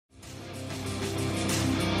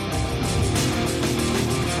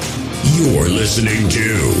You're listening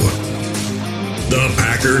to the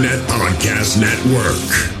Packernet Podcast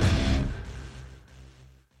Network.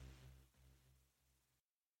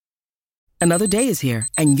 Another day is here,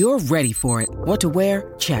 and you're ready for it. What to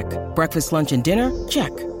wear? Check. Breakfast, lunch, and dinner?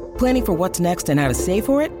 Check. Planning for what's next and how to save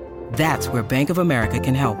for it? That's where Bank of America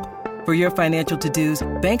can help. For your financial to-dos,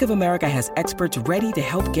 Bank of America has experts ready to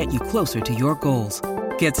help get you closer to your goals.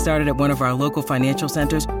 Get started at one of our local financial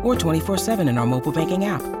centers or 24/7 in our mobile banking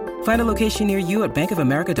app. Find a location near you at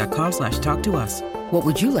bankofamerica.com/talktous. What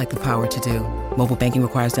would you like the power to do? Mobile banking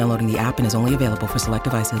requires downloading the app and is only available for select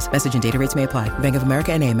devices. Message and data rates may apply. Bank of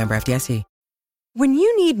America N.A., member FDIC. When you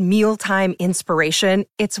need mealtime inspiration,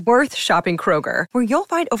 it's worth shopping Kroger, where you'll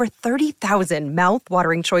find over 30,000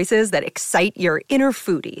 mouth-watering choices that excite your inner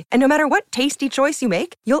foodie. And no matter what tasty choice you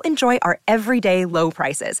make, you'll enjoy our everyday low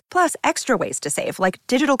prices, plus extra ways to save, like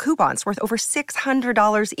digital coupons worth over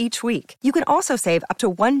 $600 each week. You can also save up to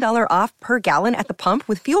 $1 off per gallon at the pump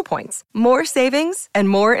with fuel points. More savings and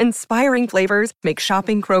more inspiring flavors make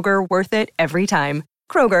shopping Kroger worth it every time.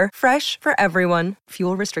 Kroger, fresh for everyone.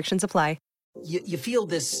 Fuel restrictions apply. You feel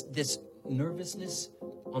this nervousness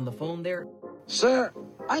on the phone there? Sir,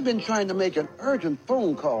 I've been trying to make an urgent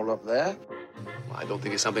phone call up there. Well, I don't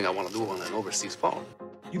think it's something I want to do on an overseas phone.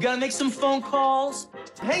 You gotta make some phone calls.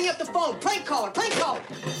 Hang up the phone. Prank caller.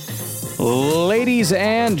 Ladies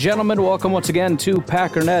and gentlemen, welcome once again to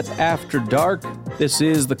Packernet After Dark. This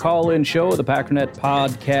is the call-in show of the Packernet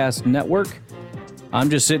Podcast Network. I'm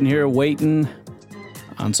just sitting here waiting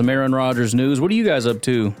on some Aaron Rodgers news. What are you guys up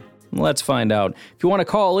to? Let's find out. If you want to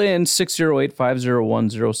call in,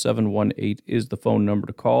 608-501-0718 is the phone number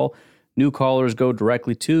to call. New callers go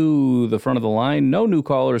directly to the front of the line. No new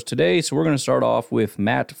callers today, so we're going to start off with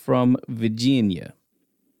Matt from Virginia.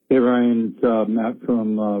 Hey, Ryan. It's Matt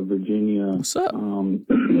from Virginia. What's up?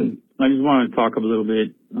 I just want to talk a little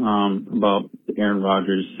bit about the Aaron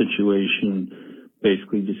Rodgers situation,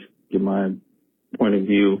 basically just give my point of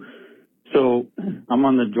view. So I'm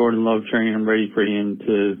on the Jordan Love train. I'm ready for him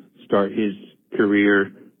to start his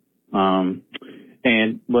career.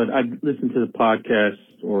 But I listened to the podcast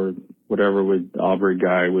or whatever with the Aubrey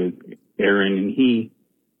guy with Aaron, and he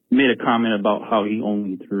made a comment about how he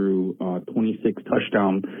only threw 26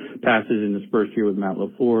 touchdown passes in his first year with Matt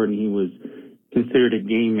LaFleur, and he was considered a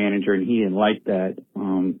game manager, and he didn't like that.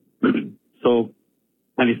 So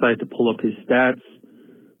I decided to pull up his stats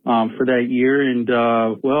for that year, and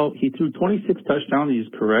he threw 26 touchdowns. He's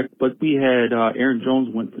correct, but we had Aaron Jones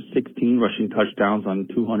went for 16 rushing touchdowns on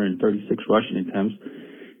 236 rushing attempts,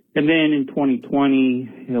 and then in 2020,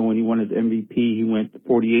 when he won his MVP, he went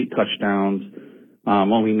 48 touchdowns,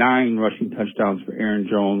 only 9 rushing touchdowns for Aaron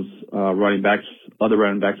Jones. Other running backs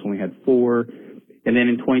only had 4, and then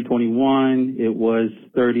in 2021, it was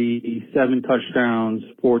 37 touchdowns,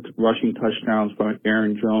 4 rushing touchdowns for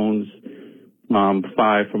Aaron Jones.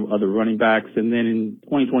 5 from other running backs. And then in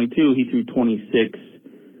 2022, he threw 26.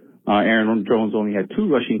 Aaron Jones only had 2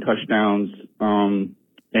 rushing touchdowns,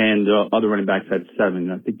 and other running backs had 7.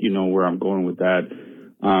 I think you know where I'm going with that.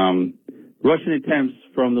 Rushing attempts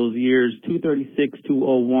from those years, 236,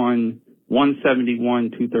 201,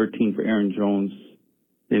 171, 213 for Aaron Jones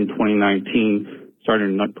in 2019.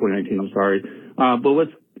 Not 2019, I'm sorry. But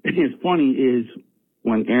what's funny is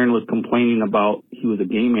when Aaron was complaining about he was a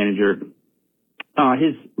game manager,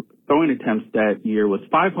 his throwing attempts that year was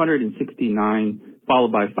 569,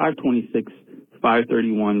 followed by 526,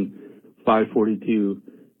 531, 542.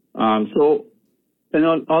 So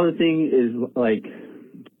another thing is I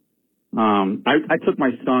took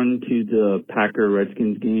my son to the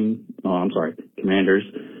Redskins game. Commanders.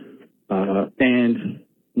 And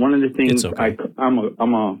one of the things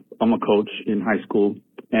I'm a coach in high school,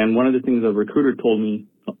 and one of the things a recruiter told me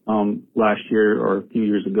last year or a few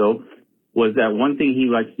years ago was that one thing he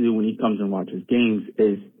likes to do when he comes and watches games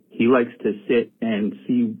is he likes to sit and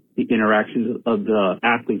see the interactions of the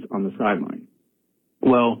athletes on the sideline.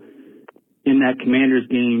 Well, in that Commanders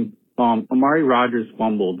game, Amari Rodgers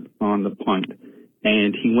fumbled on the punt,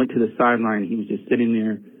 and he went to the sideline. He was just sitting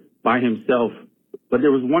there by himself. But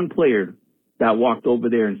there was one player that walked over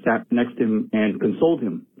there and sat next to him and consoled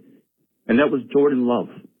him, and that was Jordan Love.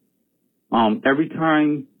 Every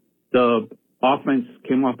time the offense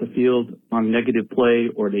came off the field on negative play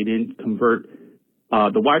or they didn't convert,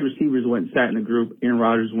 the wide receivers went and sat in a group. Aaron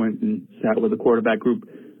Rodgers went and sat with the quarterback group.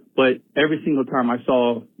 But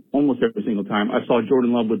almost every single time, I saw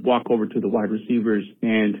Jordan Love would walk over to the wide receivers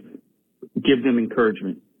and give them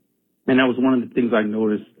encouragement. And that was one of the things I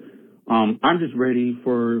noticed. I'm just ready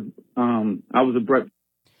for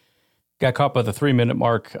Got caught by the 3-minute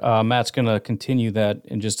mark. Matt's going to continue that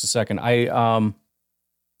in just a second. I'm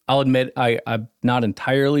I'll admit I'm not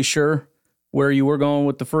entirely sure where you were going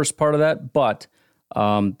with the first part of that, but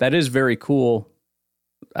that is very cool.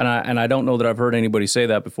 And I don't know that I've heard anybody say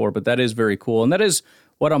that before, but that is very cool. And that is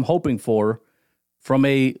what I'm hoping for from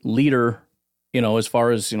a leader, as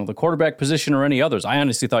far as, the quarterback position or any others. I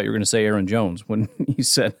honestly thought you were going to say Aaron Jones when you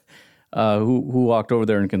said who walked over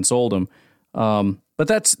there and consoled him. But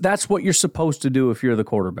that's what you're supposed to do if you're the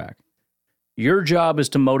quarterback. Your job is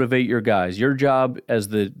to motivate your guys. Your job as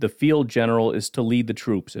the field general is to lead the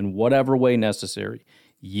troops in whatever way necessary.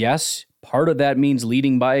 Yes, part of that means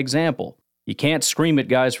leading by example. You can't scream at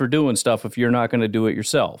guys for doing stuff if you're not going to do it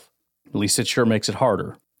yourself. At least it sure makes it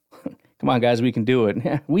harder. Come on, guys, we can do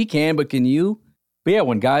it. We can, but can you? But yeah,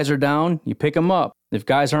 when guys are down, you pick them up. If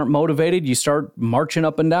guys aren't motivated, you start marching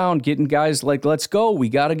up and down, getting guys like, let's go. We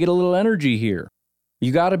got to get a little energy here.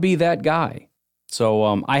 You got to be that guy. So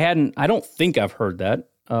I don't think I've heard that,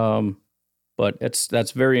 but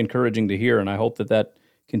that's very encouraging to hear, and I hope that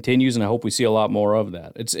continues, and I hope we see a lot more of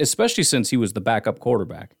that. It's especially since he was the backup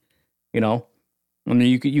quarterback. I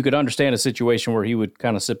mean, you could understand a situation where he would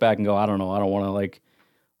kind of sit back and go, I don't know, I don't want to like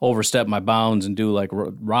overstep my bounds and do like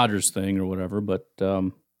Rodgers thing or whatever. But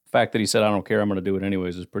the fact that he said, I don't care, I'm going to do it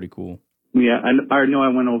anyways is pretty cool. Yeah, I know I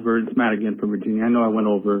went over. It's Matt again from Virginia. I know I went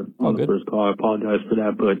over on the first call. I apologize for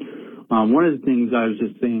that, but one of the things I was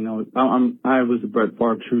just saying, I was a Brett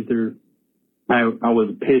Favre truther. I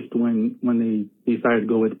was pissed when they decided to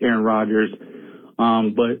go with Aaron Rodgers.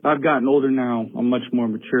 But I've gotten older now. I'm much more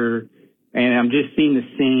mature, and I'm just seeing the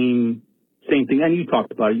same thing. And you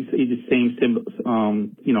talked about it. You see the same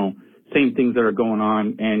things that are going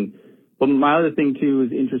on. But my other thing too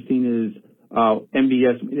is interesting is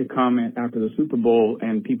MVS made a comment after the Super Bowl,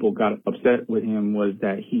 and people got upset with him. Was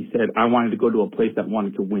that he said, "I wanted to go to a place that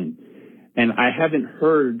wanted to win," and I haven't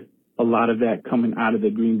heard a lot of that coming out of the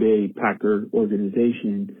Green Bay Packer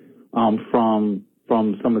organization from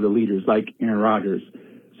some of the leaders like Aaron Rodgers.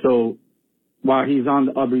 So while he's on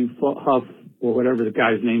the Aubrey Huff or whatever the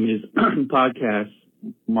guy's name is podcast,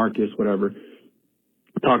 Marcus, whatever,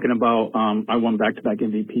 talking about I won back-to-back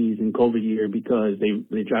MVPs in COVID year because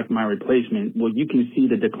they drafted my replacement. Well, you can see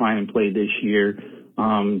the decline in play this year,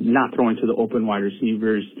 not throwing to the open wide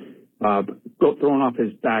receivers, throwing off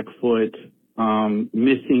his back foot,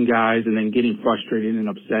 missing guys, and then getting frustrated and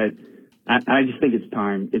upset. I just think it's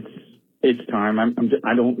time. It's time.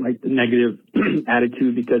 I don't like the negative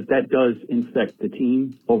attitude because that does infect the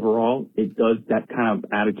team overall. It does that kind of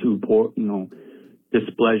attitude,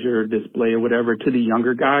 displeasure, display or whatever to the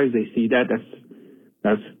younger guys. They see that.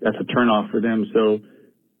 That's a turnoff for them. So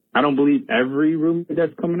I don't believe every rumor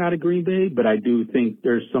that's coming out of Green Bay, but I do think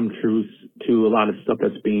there's some truth to a lot of stuff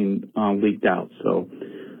that's being leaked out. So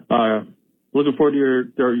looking forward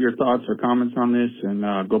to your thoughts or comments on this,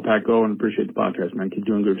 and go Pack Go, and appreciate the podcast, man. Keep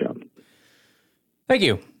doing a good job. Thank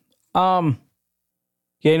you.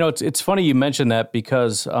 It's funny you mentioned that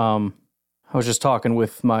because I was just talking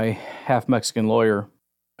with my half Mexican lawyer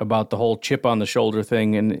about the whole chip on the shoulder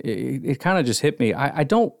thing, and it kind of just hit me. I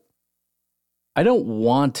don't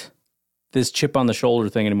want this chip on the shoulder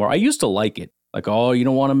thing anymore. I used to like it. Like, oh, you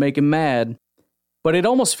don't want to make him mad. But it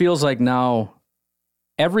almost feels like now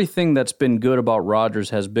everything that's been good about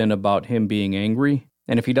Rodgers has been about him being angry.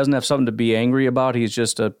 And if he doesn't have something to be angry about, he's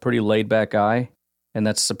just a pretty laid-back guy. And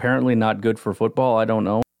that's apparently not good for football. I don't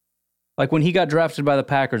know. Like when he got drafted by the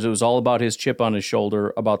Packers, it was all about his chip on his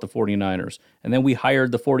shoulder about the 49ers. And then we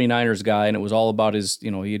hired the 49ers guy, and it was all about his,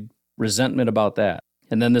 he had resentment about that.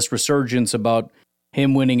 And then this resurgence about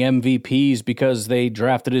him winning MVPs because they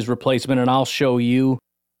drafted his replacement, and I'll show you.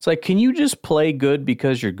 It's like, can you just play good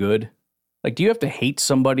because you're good? Like, do you have to hate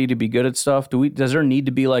somebody to be good at stuff? Does there need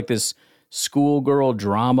to be like this schoolgirl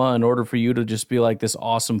drama in order for you to just be like this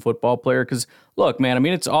awesome football player? Because look, man, I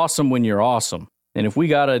mean, it's awesome when you're awesome. And if we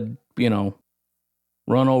got to,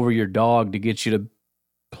 run over your dog to get you to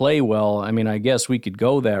play well, I mean, I guess we could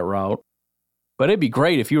go that route. But it'd be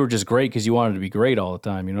great if you were just great because you wanted to be great all the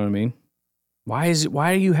time. You know what I mean?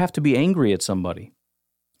 Why do you have to be angry at somebody?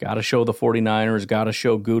 Got to show the 49ers, got to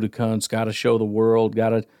show Gutekunst, got to show the world, I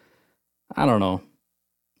don't know.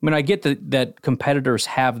 I mean, I get that competitors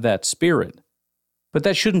have that spirit, but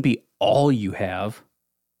that shouldn't be all you have.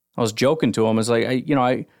 I was joking to him. It's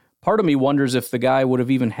like, part of me wonders if the guy would have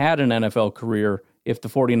even had an NFL career if the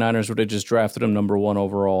 49ers would have just drafted him number 1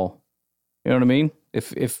 overall. You know what I mean?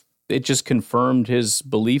 If it just confirmed his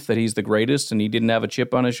belief that he's the greatest and he didn't have a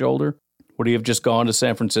chip on his shoulder, would he have just gone to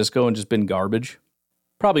San Francisco and just been garbage?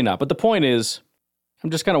 Probably not. But the point is,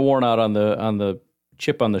 I'm just kind of worn out on the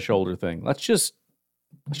chip on the shoulder thing. Let's just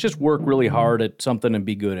work really hard at something and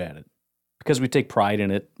be good at it. because we take pride in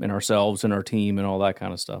it, in ourselves and our team and all that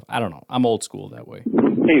kind of stuff. I don't know. I'm old school that way.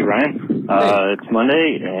 Hey, Ryan. It's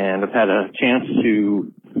Monday, and I've had a chance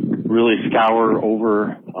to really scour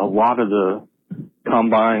over a lot of the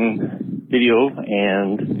combine video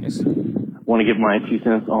and want to give my 2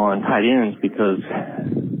 cents on tight ends because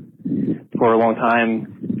for a long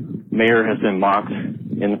time, Mayer has been mocked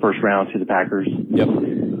in the first round to the Packers. Yep.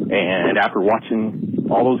 And after watching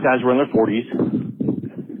all those guys run their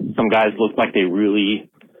 40s, some guys looked like they really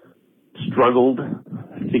struggled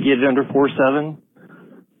to get it under 4.7.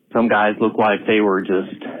 Some guys looked like they were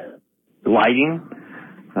just gliding.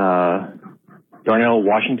 Darnell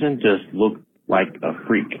Washington just looked like a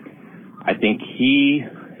freak. I think he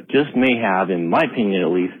just may have, in my opinion at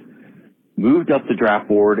least, moved up the draft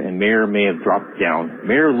board and Mayer may have dropped down.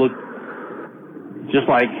 Mayer looked just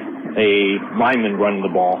like a lineman running the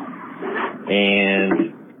ball,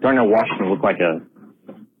 and Darnell Washington looked like a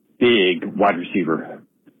big wide receiver.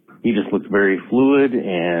 He just looked very fluid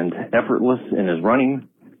and effortless in his running.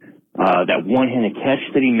 That one-handed catch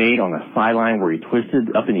that he made on the sideline where he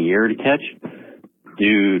twisted up in the air to catch,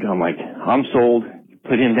 dude, I'm like, I'm sold.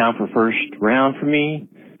 Put him down for first round for me.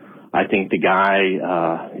 I think the guy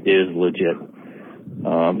is legit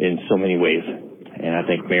in so many ways. And I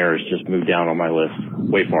think Mayer has just moved down on my list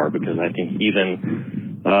way far because I think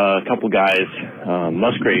even a couple guys,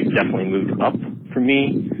 Musgrave definitely moved up for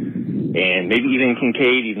me. And maybe even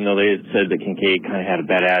Kincaid, even though they had said that Kincaid kind of had a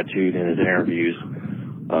bad attitude in his interviews.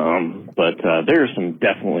 But there are some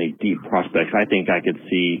definitely deep prospects. I think I could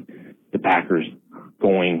see the Packers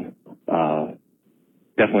going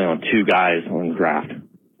definitely on 2 guys on the draft.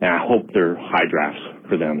 And I hope they're high drafts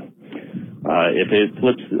for them. If it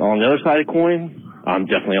flips on the other side of the coin, I'm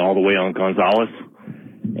definitely all the way on Gonzalez.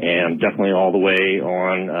 And I'm definitely all the way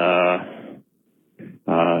on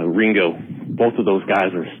Ringo. Both of those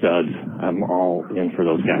guys are studs. I'm all in for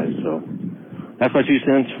those guys. So that's my 2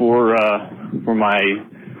 cents for my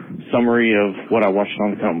summary of what I watched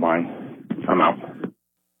on the combine. I'm out.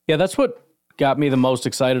 Yeah, that's what got me the most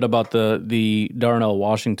excited about the Darnell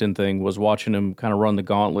Washington thing was watching him kind of run the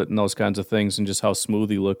gauntlet and those kinds of things and just how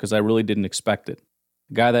smooth he looked because I really didn't expect it.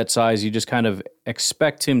 A guy that size, you just kind of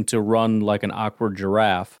expect him to run like an awkward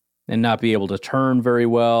giraffe and not be able to turn very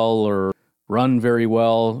well or run very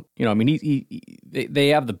well. You know, I mean, they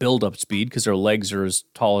have the build-up speed because their legs are as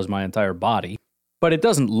tall as my entire body, but it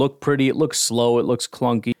doesn't look pretty. It looks slow. It looks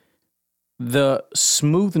clunky. The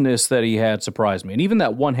smoothness that he had surprised me. And even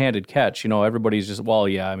that one-handed catch, you know, everybody's just, well,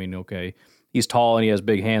 yeah, I mean, okay, he's tall and he has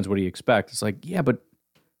big hands. What do you expect? It's like, yeah, but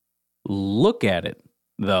look at it,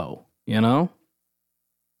 though, you know?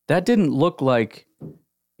 That didn't look like,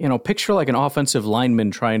 you know, picture like an offensive lineman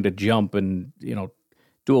trying to jump and, you know,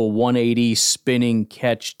 do a 180 spinning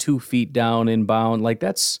catch 2 feet down inbound. Like,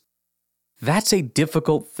 that's a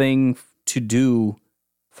difficult thing to do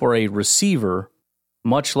for a receiver,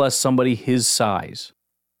 much less somebody his size.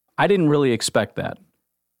 I didn't really expect that.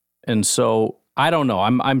 And so, I don't know.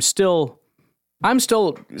 I'm still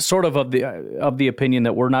sort of the opinion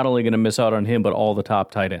that we're not only going to miss out on him, but all the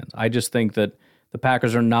top tight ends. I just think that the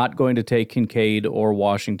Packers are not going to take Kincaid or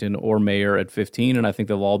Washington or Mayer at 15, and I think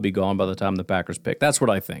they'll all be gone by the time the Packers pick. That's what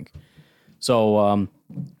I think. So,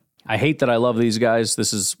 I hate that I love these guys.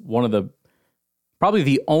 This is probably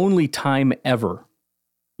the only time ever.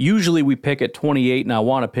 Usually we pick at 28, and I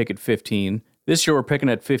want to pick at 15. This year we're picking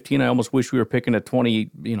at 15. I almost wish we were picking at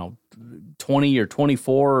 20, 20 or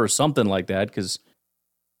 24 or something like that. Because,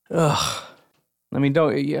 I mean,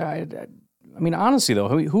 honestly though,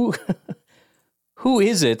 who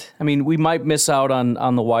is it? I mean, we might miss out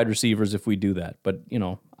on the wide receivers if we do that, but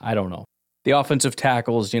I don't know. The offensive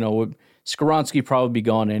tackles, Skoronski probably be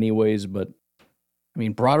gone anyways, but I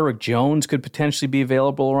mean, Broderick Jones could potentially be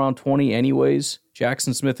available around 20 anyways.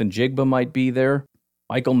 Jackson Smith and Jigba might be there.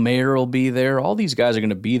 Michael Mayer will be there. All these guys are going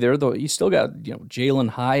to be there, though. You still got,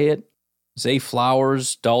 Jalen Hyatt, Zay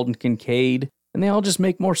Flowers, Dalton Kincaid, and they all just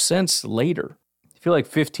make more sense later. I feel like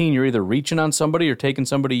 15, you're either reaching on somebody or taking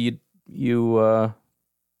somebody you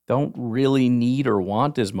don't really need or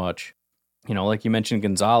want as much. Like you mentioned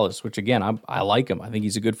Gonzalez, which again, I like him. I think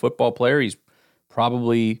he's a good football player. He's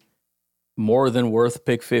probably more than worth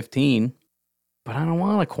pick 15, but I don't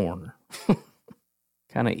want a corner.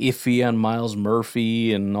 Kind of iffy on Miles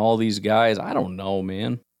Murphy and all these guys. I don't know,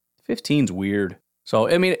 man. 15's weird. So,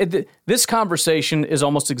 I mean, this conversation is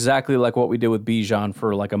almost exactly like what we did with Bijan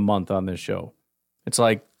for like a month on this show. It's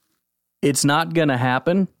like, it's not going to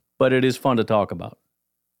happen, but it is fun to talk about.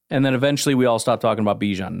 And then eventually we all stop talking about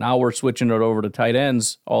Bijan. Now we're switching it over to tight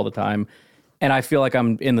ends all the time. And I feel like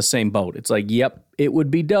I'm in the same boat. It's like, yep, it would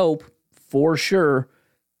be dope for sure.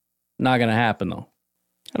 Not going to happen, though.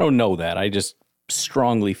 I don't know that. I just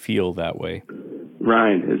strongly feel that way.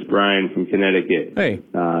 Ryan, it's Brian from Connecticut. Hey.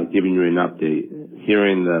 Giving you an update.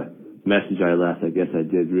 Hearing the message I left, I guess I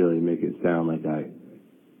did really make it sound like I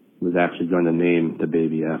was actually going to name the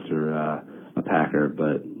baby after a Packer,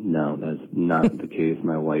 but no, that's not the case.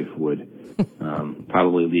 My wife would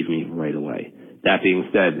probably leave me right away. That being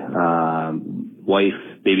said,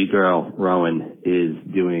 wife, baby girl, Rowan,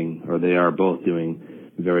 they are both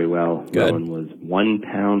doing very well. Good. Rowan was 1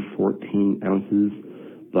 pound, 14 ounces,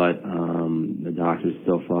 but the doctors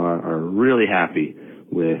so far are really happy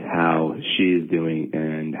with how she is doing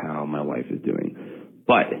and how my wife is doing.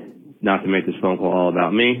 But not to make this phone call all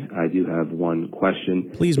about me, I do have one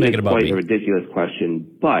question. Please make it about me. It's quite a ridiculous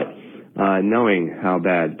question, but knowing how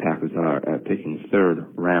bad Packers are at picking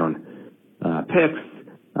third-round picks,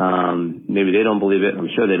 maybe they don't believe it. I'm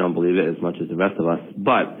sure they don't believe it as much as the rest of us.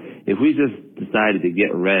 But if we just decided to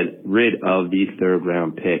get rid of the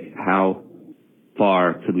third-round pick, how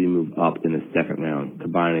far could we move up in the second round,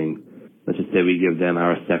 combining? Let's just say we give them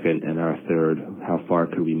our second and our third. How far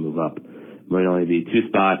could we move up? Might only be 2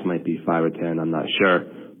 spots, might be 5 or 10. I'm not sure,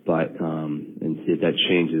 but and see if that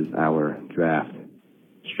changes our draft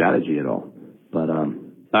strategy at all. But all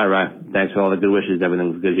right, Ryan. Thanks for all the good wishes.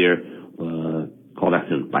 Everything's good here. Call back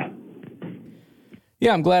soon. Bye.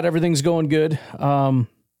 Yeah, I'm glad everything's going good.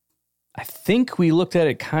 I think we looked at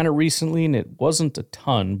it kind of recently, and it wasn't a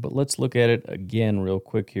ton, but let's look at it again real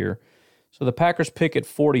quick here. So the Packers pick at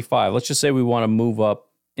 45. Let's just say we want to move up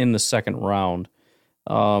in the second round.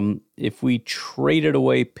 If we traded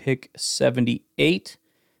away pick 78,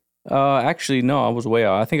 actually, no, I was way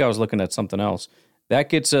out. I think I was looking at something else. That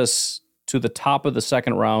gets us to the top of the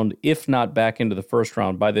second round, if not back into the first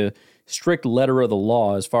round. By the strict letter of the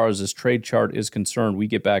law, as far as this trade chart is concerned, we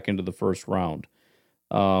get back into the first round.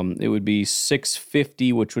 It would be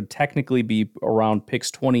 650, which would technically be around picks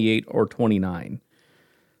 28 or 29.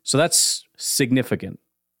 So that's significant.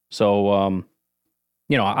 So,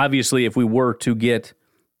 obviously, if we were to get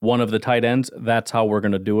one of the tight ends, that's how we're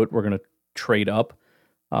going to do it. We're going to trade up.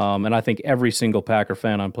 And I think every single Packer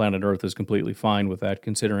fan on planet Earth is completely fine with that,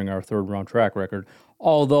 considering our third-round track record.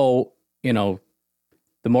 Although, the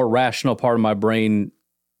more rational part of my brain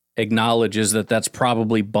acknowledges that that's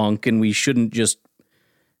probably bunk and we shouldn't just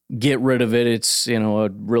get rid of it. It's, a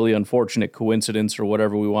really unfortunate coincidence or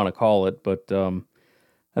whatever we want to call it. But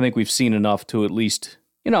I think we've seen enough to at least,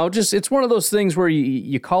 it's one of those things where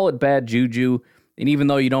you call it bad juju, and even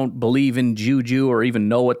though you don't believe in juju or even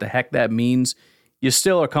know what the heck that means, you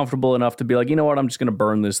still are comfortable enough to be like, you know what, I'm just going to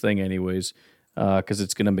burn this thing anyways, because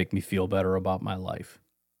it's going to make me feel better about my life.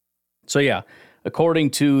 So yeah,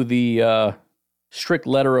 according to the strict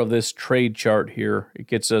letter of this trade chart here, it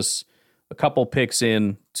gets us a couple picks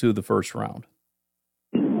in to the first round.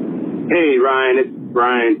 Hey, Ryan, it's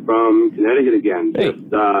Brian from Connecticut again. Hey.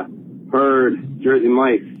 Just heard Jersey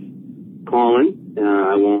Mike's calling.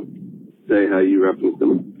 I won't say how you referenced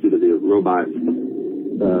them due to the robot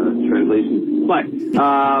translation. But,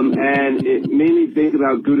 and it made me think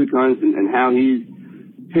about Gutekunst and how he's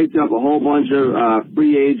picked up a whole bunch of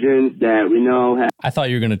free agents that we know have. I thought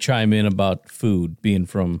you were going to chime in about food being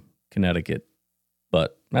from Connecticut,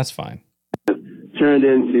 but that's fine. Turned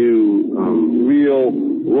into real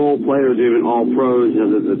role players, even all pros.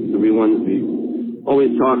 The three ones we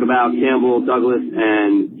always talk about: Campbell, Douglas,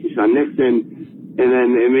 and Keyshawn Nixon. And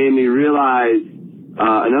then it made me realize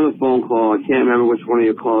another phone call. I can't remember which one of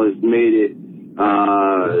your callers made it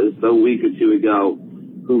a week or two ago,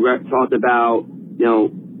 who talked about,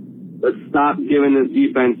 let's stop giving this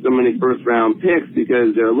defense so many first-round picks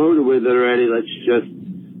because they're loaded with it already. Let's just,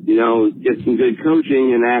 get some good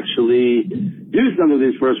coaching and actually do some of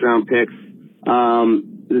these first-round picks.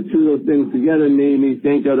 The two of those things together made me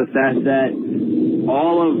think of the fact that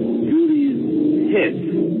all of Goody's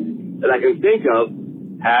hits that I can think of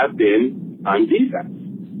have been on defense.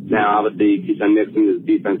 Now, obviously, Keyshawn Nixon is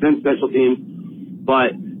defense and special teams,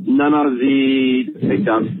 but none of the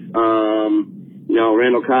pickups,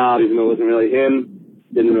 Randall Cobb, even though it wasn't really him,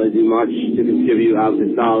 didn't really do much to contribute.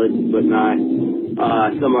 Obviously solid, but not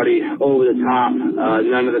somebody over the top.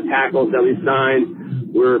 None of the tackles that we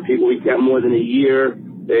signed were people we kept more than a year.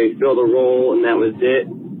 They filled a role, and that was it.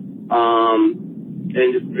 And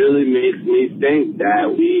it just really makes me think that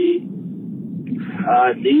we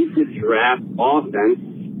need to draft offense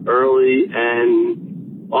early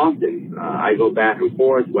and often. I go back and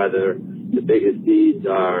forth whether the biggest needs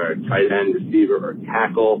are tight end, receiver, or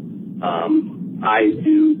tackle. I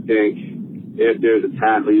do think if there's a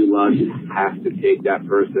tackle you love, you have to take that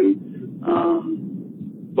person.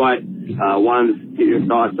 But wanted to get your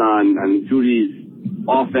thoughts on Goody's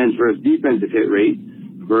offense versus defensive hit rate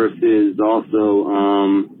versus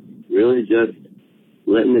also really just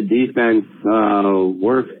letting the defense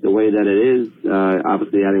work the way that it is,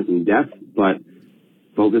 obviously adding some depth, but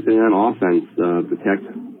focusing on offense, protect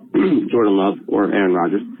Jordan Love or Aaron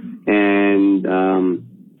Rodgers, and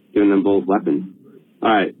giving them both weapons. All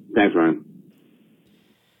right. Thanks, Ryan.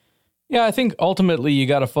 Yeah, I think ultimately you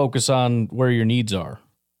got to focus on where your needs are.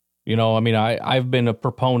 You know, I mean, I've been a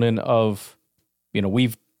proponent of, you know,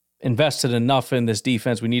 we've invested enough in this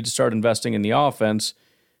defense. We need to start investing in the offense.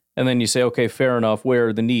 And then you say, okay, fair enough. Where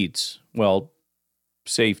are the needs? Well,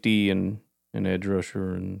 safety and edge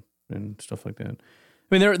rusher and stuff like that.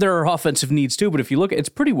 I mean, there are offensive needs too, but if you look, it's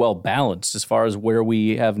pretty well balanced as far as where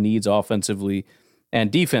we have needs offensively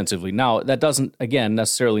and defensively. Now, that doesn't, again,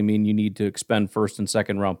 necessarily mean you need to expend first and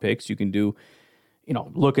second round picks. You can do, you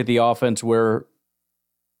know, look at the offense where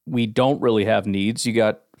we don't really have needs. You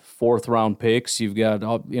got fourth round picks. You've got,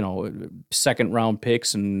 you know, second round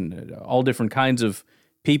picks and all different kinds of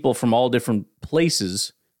people from all different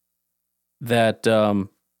places that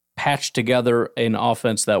patch together an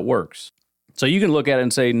offense that works. So you can look at it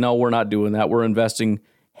and say, no, we're not doing that. We're investing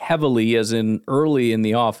heavily, as in early in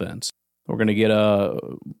the offense. We're going to get a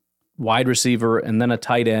wide receiver and then a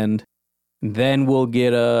tight end. Then we'll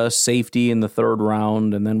get a safety in the third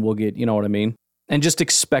round, and then we'll get, you know what I mean? And just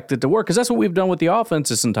expect it to work, because that's what we've done with the offense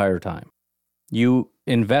this entire time. You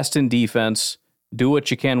invest in defense, do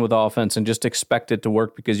what you can with offense, and just expect it to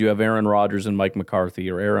work because you have Aaron Rodgers and Mike McCarthy,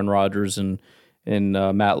 or Aaron Rodgers and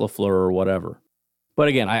Matt LaFleur or whatever. But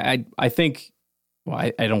again, I think, well,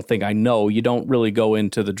 I don't think, I know you don't really go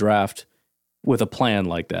into the draft with a plan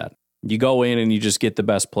like that. You go in and you just get the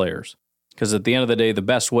best players. Because at the end of the day, the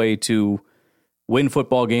best way to win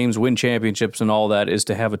football games, win championships and all that is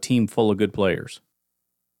to have a team full of good players.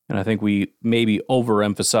 And I think we maybe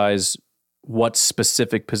overemphasize what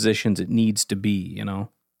specific positions it needs to be, you know?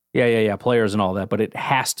 Yeah, players and all that, but it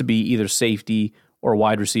has to be either safety or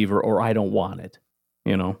wide receiver, or I don't want it,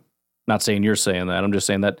 you know? Not saying you're saying that. I'm just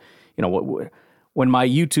saying that, you know, when my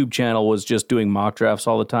YouTube channel was just doing mock drafts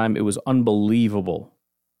all the time, it was unbelievable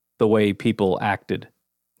the way people acted.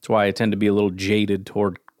 That's why I tend to be a little jaded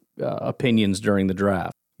toward opinions during the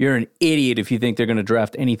draft. You're an idiot if you think they're going to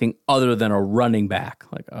draft anything other than a running back.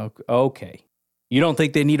 Like, okay. You don't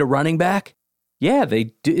think they need a running back? Yeah, they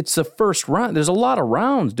do. It's the first round. There's a lot of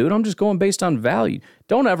rounds, dude. I'm just going based on value.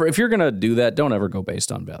 Don't ever, if you're going to do that, don't ever go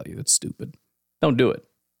based on value. That's stupid. Don't do it.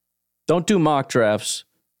 Don't do mock drafts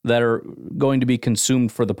that are going to be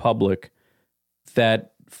consumed for the public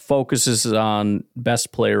that focuses on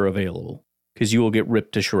best player available, because you will get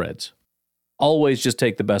ripped to shreds. Always just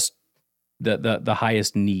take the best, the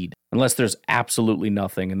highest need, unless there's absolutely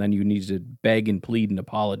nothing, and then you need to beg and plead and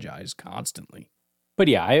apologize constantly. But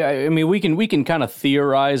yeah, I mean, we can kind of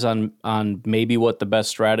theorize on maybe what the best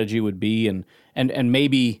strategy would be, and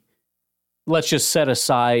maybe let's just set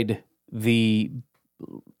aside the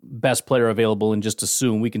best player available and just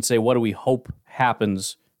assume. We can say, what do we hope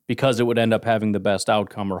happens, because it would end up having the best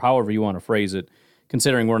outcome, or however you want to phrase it.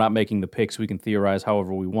 Considering we're not making the picks, we can theorize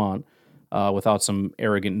however we want, without some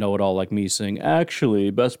arrogant know-it-all like me saying, actually,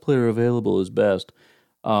 best player available is best.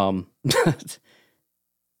 But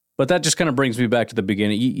that just kind of brings me back to the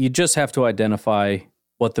beginning. You just have to identify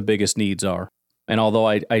what the biggest needs are. And although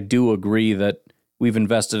I do agree that we've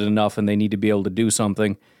invested enough and they need to be able to do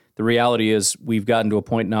something, the reality is we've gotten to a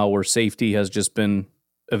point now where safety has just been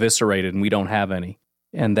eviscerated and we don't have any.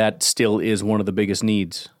 And that still is one of the biggest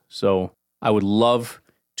needs. So I would love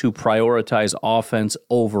to prioritize offense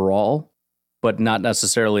overall, but not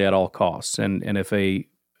necessarily at all costs. And if a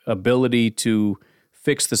ability to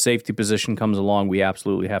fix the safety position comes along, we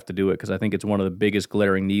absolutely have to do it, because I think it's one of the biggest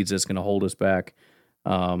glaring needs that's going to hold us back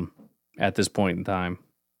at this point in time.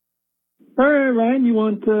 All right, Ryan, you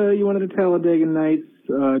wanted a Talladega Nights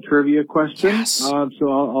trivia question? Yes. So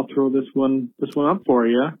I'll throw this one up for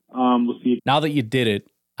you. We'll see. Now that you did it,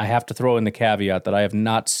 I have to throw in the caveat that I have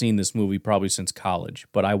not seen this movie probably since college,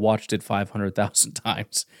 but I watched it 500,000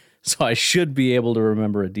 times. So I should be able to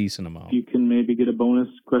remember a decent amount. You can maybe get a bonus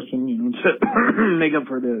question, to make up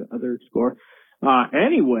for the other score.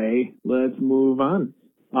 Anyway, let's move on.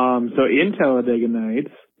 So in Talladega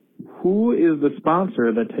Nights, who is the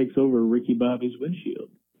sponsor that takes over Ricky Bobby's windshield?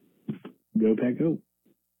 Go Pack Go.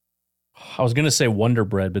 I was going to say Wonder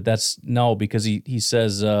Bread, but that's no, because he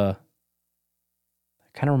says, I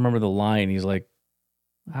kind of remember the line. He's like,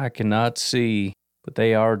 I cannot see, but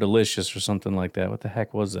they are delicious, or something like that. What the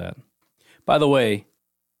heck was that? By the way,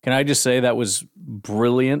 can I just say that was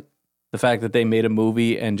brilliant? The fact that they made a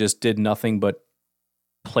movie and just did nothing but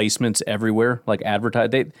placements everywhere, like advertise.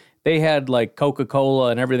 They had like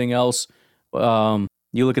Coca-Cola and everything else.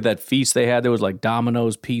 You look at that feast they had, there was like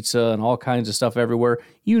Domino's Pizza and all kinds of stuff everywhere.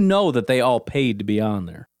 You know that they all paid to be on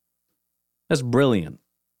there. That's brilliant.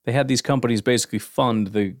 They had these companies basically fund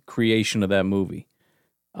the creation of that movie.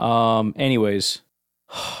 Anyways,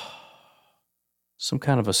 some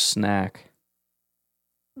kind of a snack.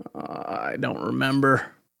 I don't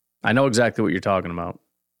remember. I know exactly what you're talking about.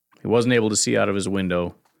 He wasn't able to see out of his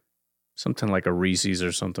window. Something like a Reese's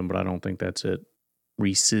or something, but I don't think that's it.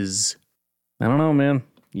 Reese's. I don't know, man.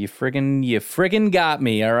 You friggin' got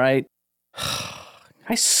me, all right?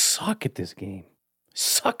 I suck at this game. I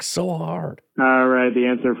suck so hard. All right, the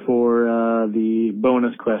answer for the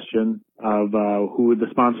bonus question of who the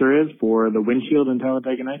sponsor is for the windshield in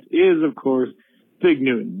Talladega Nights is, of course, Fig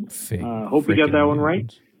Newtons. Hope we got that one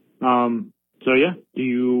right. So, yeah, do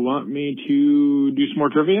you want me to do some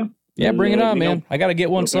more trivia? Yeah, bring it on, man. I got to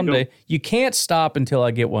get one someday. You can't stop until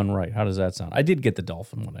I get one right. How does that sound? I did get the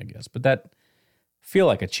dolphin one, I guess, but I feel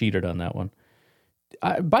like I cheated on that one.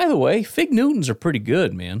 By the way, Fig Newtons are pretty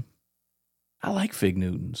good, man. I like Fig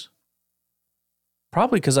Newtons.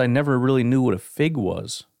 Probably because I never really knew what a fig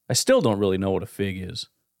was. I still don't really know what a fig is.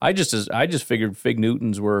 I just figured Fig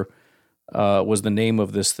Newtons was the name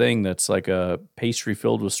of this thing that's like a pastry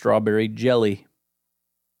filled with strawberry jelly.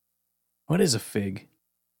 What is a fig?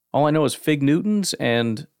 All I know is Fig Newtons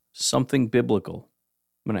and something biblical.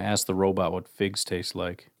 I'm going to ask the robot what figs taste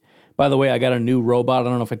like. By the way, I got a new robot. I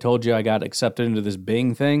don't know if I told you I got accepted into this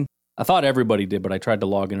Bing thing. I thought everybody did, but I tried to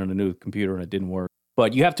log in on a new computer and it didn't work.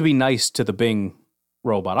 But you have to be nice to the Bing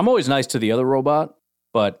robot. I'm always nice to the other robot,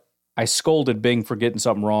 but I scolded Bing for getting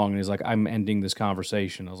something wrong, and he's like, I'm ending this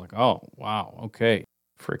conversation. I was like, oh, wow, okay.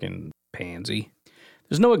 Freaking pansy.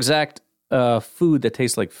 There's no exact food that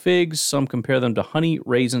tastes like figs. Some compare them to honey,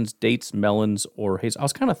 raisins, dates, melons, or hazel. I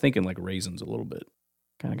was kind of thinking like raisins a little bit.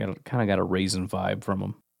 Kind of got a raisin vibe from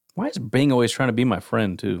them. Why is Bing always trying to be my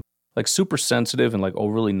friend, too? Like super sensitive and like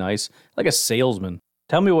overly nice, like a salesman.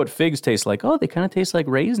 Tell me what figs taste like. Oh, they kind of taste like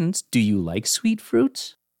raisins. Do you like sweet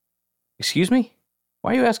fruits? Excuse me?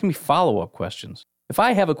 Why are you asking me follow-up questions? If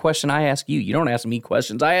I have a question, I ask you. You don't ask me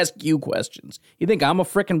questions. I ask you questions. You think I'm a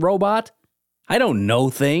frickin' robot? I don't know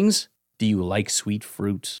things. Do you like sweet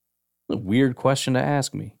fruits? What a weird question to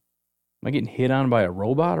ask me. Am I getting hit on by a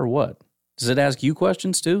robot or what? Does it ask you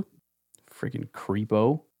questions too? Freaking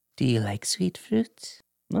creepo. Do you like sweet fruits?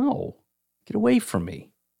 No. Get away from me.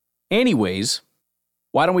 Anyways,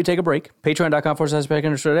 why don't we take a break?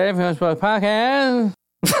 Patreon.com/podcast.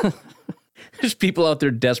 There's people out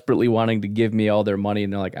there desperately wanting to give me all their money,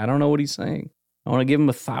 and they're like, I don't know what he's saying. I want to give him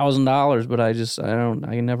 $1,000, but I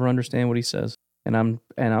can never understand what he says. And I'm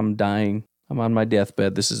dying. I'm on my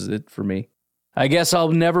deathbed. This is it for me. I guess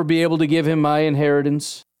I'll never be able to give him my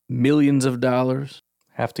inheritance. Millions of dollars.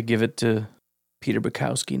 Have to give it to Peter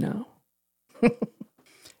Bukowski now.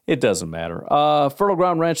 It doesn't matter. Fertile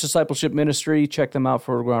Ground Ranch Discipleship Ministry. Check them out,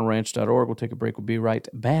 fertilegroundranch.org. We'll take a break. We'll be right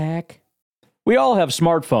back. We all have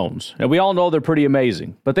smartphones, and we all know they're pretty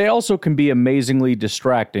amazing, but they also can be amazingly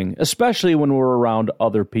distracting, especially when we're around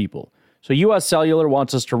other people. So US Cellular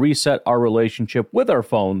wants us to reset our relationship with our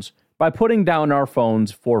phones by putting down our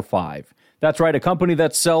phones for $5. That's right, a company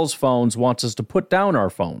that sells phones wants us to put down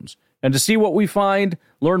our phones. And to see what we find,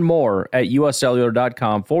 learn more at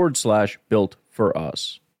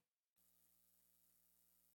uscellular.com/built-for-us.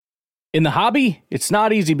 In the hobby, it's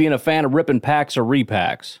not easy being a fan of ripping packs or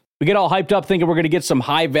repacks. We get all hyped up thinking we're going to get some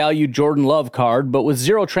high-value Jordan Love card, but with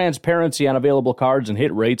zero transparency on available cards and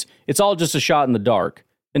hit rates, it's all just a shot in the dark.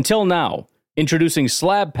 Until now, introducing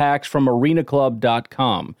slab packs from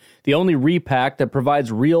arenaclub.com, the only repack that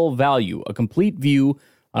provides real value, a complete view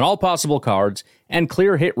on all possible cards, and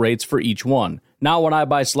clear hit rates for each one. Now when I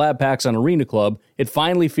buy slab packs on Arena Club, it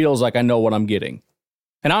finally feels like I know what I'm getting.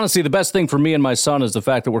 And honestly, the best thing for me and my son is the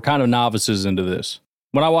fact that we're kind of novices into this.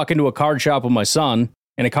 When I walk into a card shop with my son,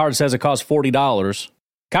 and a card says it costs $40,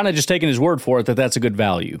 kind of just taking his word for it that that's a good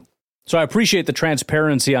value. So I appreciate the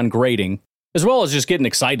transparency on grading, as well as just getting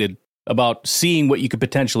excited about seeing what you could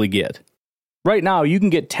potentially get. Right now, you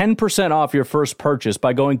can get 10% off your first purchase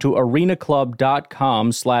by going to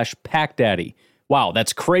arenaclub.com/packdaddy. Wow,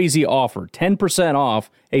 that's crazy offer. 10%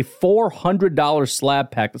 off a $400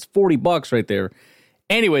 slab pack. That's $40 right there.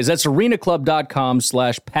 Anyways, that's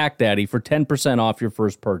arenaclub.com/packdaddy for 10% off your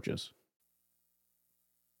first purchase.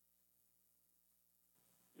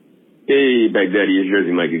 Hey, Baghdaddy, it's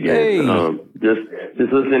Jersey Mike again. Hey. Just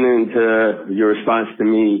listening to your response to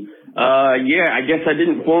me. Yeah, I guess I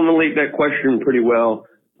didn't formulate that question pretty well.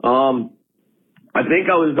 I think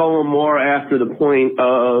I was going more after the point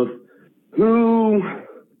of who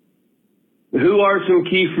who are some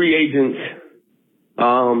key free agents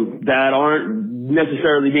that aren't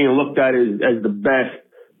necessarily being looked at as the best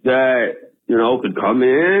that, could come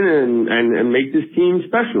in and make this team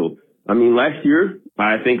special. I mean, last year,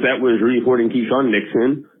 I think that was re-reporting Keyshawn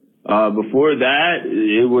Nixon. Before that,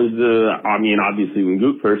 it was obviously when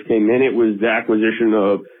Goot first came in, it was the acquisition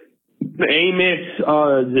of Amos,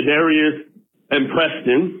 Za'Darius, and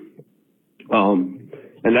Preston.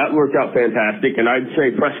 And that worked out fantastic. And I'd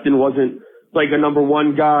say Preston wasn't like a number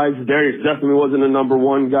one guy. Za'Darius definitely wasn't a number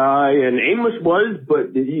one guy. And Amos was,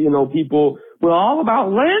 but, people were all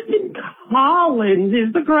about Landon Collins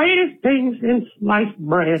is the greatest thing since sliced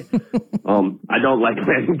bread. I don't like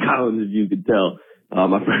Landon Collins, as you could tell.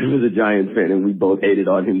 My friend was a Giants fan, and we both hated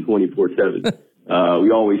on him 24/7.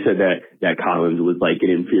 We always said that Collins was like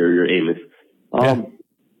an inferior Amos.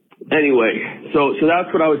 Anyway, so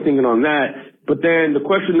that's what I was thinking on that. But then the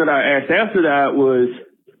question that I asked after that was,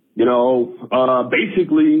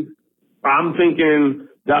 basically, I'm thinking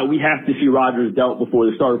that we have to see Rodgers dealt before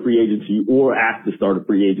the start of free agency or at the start of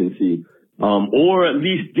free agency, or at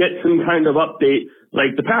least get some kind of update.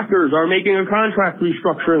 Like the Packers are making a contract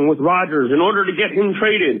restructuring with Rodgers in order to get him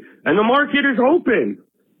traded, and the market is open.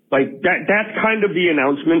 Like that's kind of the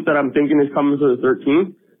announcement that I'm thinking is coming for the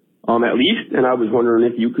 13th, at least. And I was wondering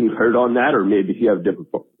if you concurred on that, or maybe if you have a different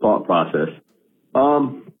thought process.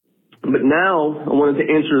 But now I wanted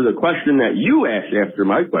to answer the question that you asked after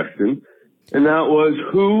my question, and that was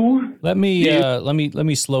who. Let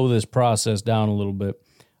me slow this process down a little bit.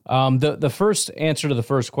 The first answer to the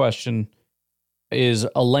first question is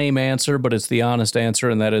a lame answer, but it's the honest answer,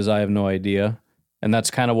 and that is I have no idea. And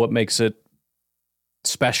that's kind of what makes it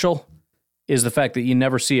special, is the fact that you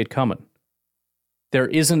never see it coming. There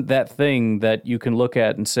isn't that thing that you can look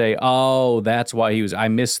at and say, oh, that's why I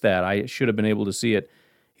missed that. I should have been able to see it.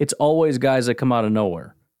 It's always guys that come out of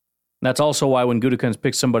nowhere. And that's also why when Gutekunst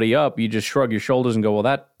picks somebody up, you just shrug your shoulders and go, well,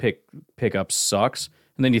 that pickup sucks.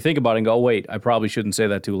 And then you think about it and go, wait, I probably shouldn't say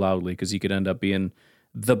that too loudly because he could end up being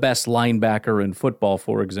the best linebacker in football,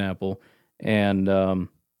 for example, and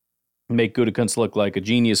make Gutekunst look like a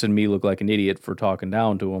genius and me look like an idiot for talking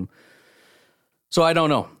down to him. So I don't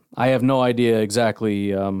know. I have no idea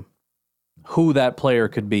exactly who that player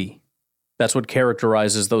could be. That's what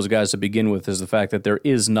characterizes those guys to begin with, is the fact that there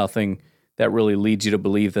is nothing that really leads you to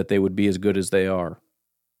believe that they would be as good as they are.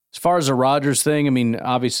 As far as the Rodgers thing, I mean,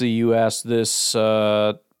 obviously you asked this,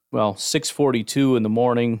 6:42 in the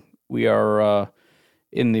morning. We are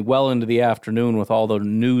into the afternoon with all the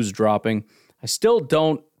news dropping. I still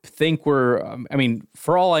don't think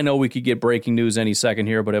for all I know, we could get breaking news any second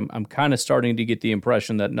here, but I'm kind of starting to get the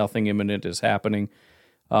impression that nothing imminent is happening.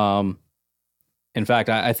 In fact,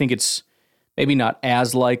 I think it's maybe not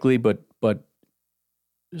as likely, but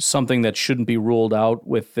something that shouldn't be ruled out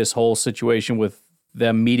with this whole situation with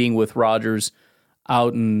them meeting with Rodgers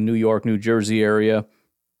out in New York, New Jersey area.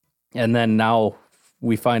 And then now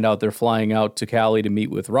we find out they're flying out to Cali to meet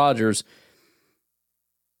with Rodgers.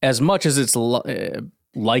 As much as it's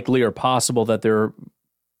likely or possible that they're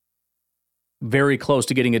very close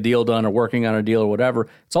to getting a deal done or working on a deal or whatever,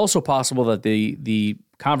 it's also possible that the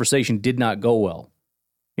conversation did not go well.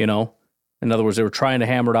 In other words, they were trying to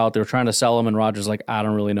hammer it out. They were trying to sell him, and Rodgers like, I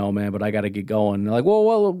don't really know, man, but I got to get going. And they're like,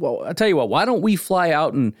 well, I tell you what, why don't we fly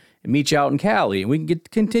out and meet you out in Cali, and we can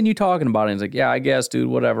continue talking about it. And he's like, yeah, I guess, dude,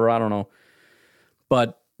 whatever, I don't know.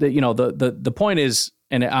 But the point is,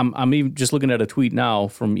 and I'm even just looking at a tweet now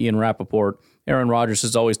from Ian Rappaport. Aaron Rodgers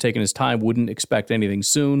has always taken his time, wouldn't expect anything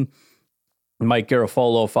soon. Mike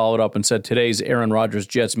Garafolo followed up and said, today's Aaron Rodgers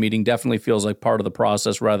Jets meeting definitely feels like part of the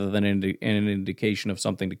process rather than an indication of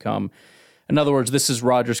something to come. In other words, this is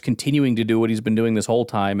Rodgers continuing to do what he's been doing this whole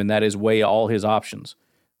time, and that is weigh all his options.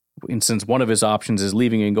 And since one of his options is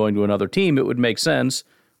leaving and going to another team, it would make sense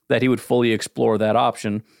that he would fully explore that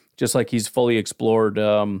option, just like he's fully explored,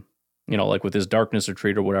 like with his darkness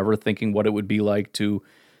retreat or whatever, thinking what it would be like to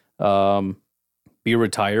be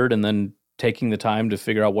retired and then taking the time to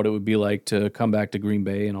figure out what it would be like to come back to Green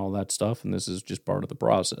Bay and all that stuff. And this is just part of the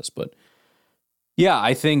process. But yeah,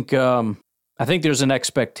 I think there's an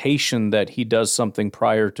expectation that he does something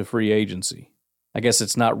prior to free agency. I guess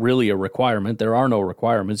it's not really a requirement. There are no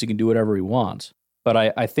requirements. He can do whatever he wants. But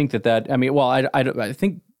I think I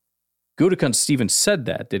think Gutekunst even said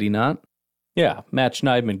that, did he not? Yeah, Matt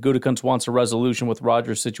Schneidman. Gutekunst wants a resolution with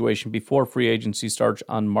Rodgers' situation before free agency starts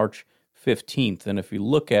on March 15th. And if you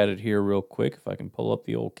look at it here real quick, if I can pull up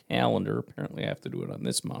the old calendar, apparently I have to do it on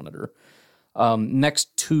this monitor.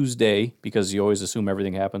 Next Tuesday, because you always assume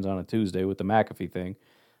everything happens on a Tuesday with the McAfee thing,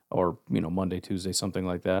 or, Monday, Tuesday, something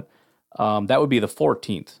like that. That would be the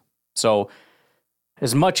 14th. So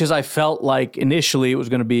as much as I felt like initially it was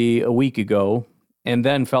going to be a week ago and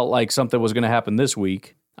then felt like something was going to happen this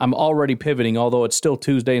week, I'm already pivoting, although it's still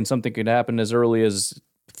Tuesday and something could happen as early as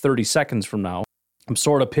 30 seconds from now. I'm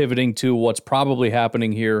sort of pivoting to what's probably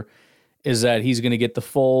happening here is that he's going to get the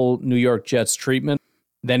full New York Jets treatment.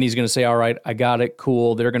 Then he's going to say, all right, I got it,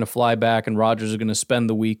 cool. They're going to fly back, and Rodgers is going to spend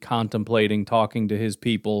the week contemplating, talking to his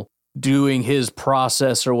people, doing his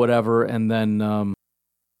process or whatever, and then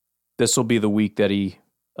this will be the week that he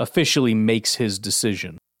officially makes his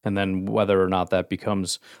decision. And then whether or not that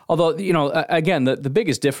becomes... Although, again, the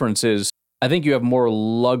biggest difference is I think you have more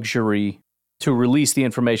luxury to release the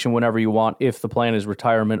information whenever you want if the plan is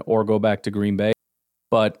retirement or go back to Green Bay.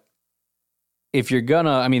 But if you're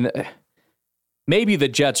maybe the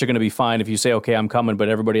Jets are going to be fine if you say, okay, I'm coming, but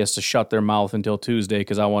everybody has to shut their mouth until Tuesday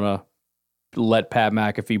because I want to let Pat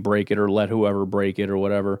McAfee break it or let whoever break it or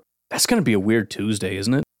whatever. That's going to be a weird Tuesday,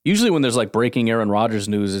 isn't it? Usually when there's like breaking Aaron Rodgers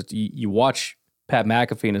news, you watch Pat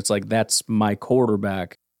McAfee and it's like, that's my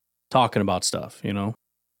quarterback talking about stuff,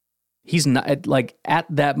 He's not, like, at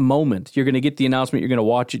that moment, you're going to get the announcement, you're going to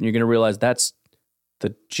watch it, and you're going to realize that's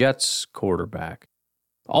the Jets quarterback.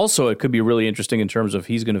 Also, it could be really interesting in terms of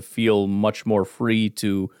he's going to feel much more free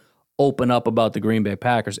to open up about the Green Bay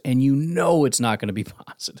Packers, and it's not going to be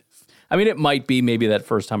positive. I mean, it might be maybe that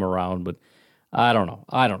first time around, but I don't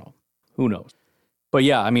know. Who knows? But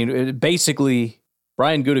yeah, I mean, basically,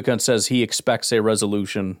 Brian Gutekunst says he expects a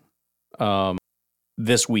resolution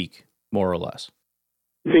this week, more or less.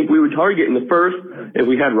 I think we would target in the first if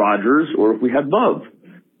we had Rodgers or if we had Love.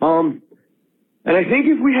 And I think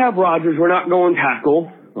if we have Rodgers, we're not going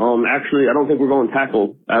tackle. Actually, I don't think we're going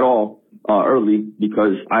tackle at all early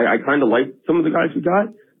because I kind of like some of the guys we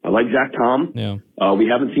got. I like Zach Tom. Yeah. We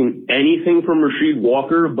haven't seen anything from Rasheed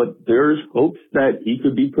Walker, but there's hopes that he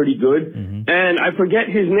could be pretty good. Mm-hmm. And I forget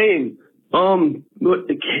his name.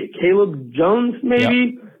 Caleb Jones,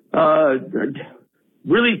 maybe? Yep.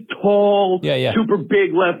 Really tall, super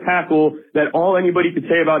big left tackle that all anybody could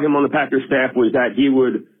say about him on the Packers staff was that he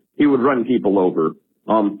would run people over.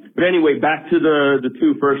 But anyway, back to the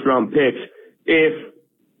 2 first-round picks. If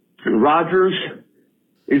Rodgers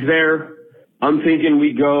is there, I'm thinking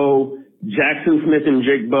we go Jackson Smith and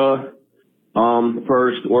Jigba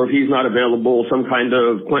first, or if he's not available, some kind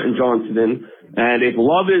of Quentin Johnston. And if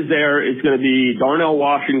Love is there, it's going to be Darnell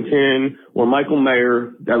Washington or Michael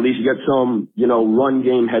Mayer. At least you get some, run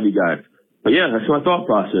game heavy guys. But yeah, that's my thought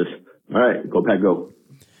process. All right, go Pack, go.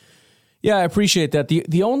 Yeah, I appreciate that.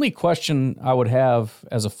 The only question I would have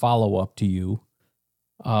as a follow-up to you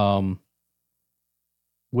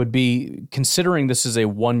would be, considering this is a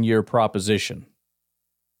 1-year proposition,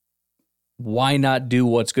 why not do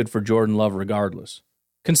what's good for Jordan Love regardless?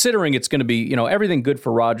 Considering it's going to be, everything good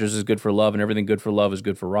for Rodgers is good for Love, and everything good for Love is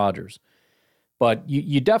good for Rodgers. But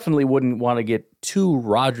you definitely wouldn't want to get too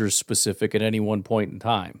Rodgers specific at any one point in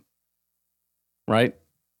time, right?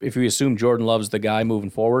 If we assume Jordan Love's the guy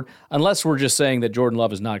moving forward, unless we're just saying that Jordan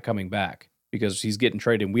Love is not coming back because he's getting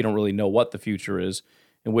traded and we don't really know what the future is,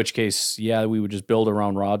 in which case, yeah, we would just build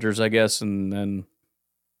around Rodgers, I guess, and then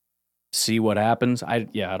see what happens. I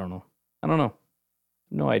don't know.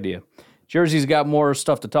 No idea. Jersey's got more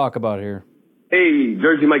stuff to talk about here. Hey,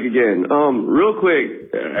 Jersey Mike again. Real quick.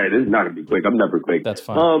 This is not going to be quick. I'm never quick. That's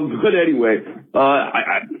fine. But anyway,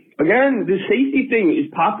 again, the safety thing is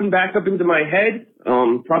popping back up into my head.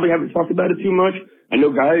 Probably haven't talked about it too much. I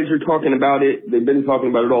know guys are talking about it. They've been talking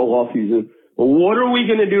about it all offseason. But what are we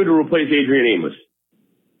going to do to replace Adrian Amos?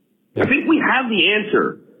 I think we have the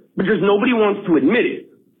answer, but just nobody wants to admit it.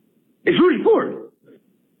 It's Rudy Ford.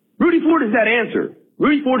 Rudy Ford is that answer.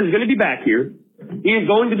 Rudy Ford is going to be back here. He is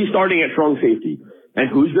going to be starting at strong safety. And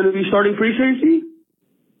who's going to be starting free safety?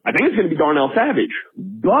 I think it's going to be Darnell Savage.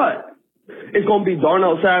 But it's going to be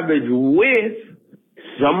Darnell Savage with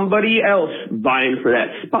somebody else vying for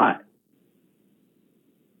that spot.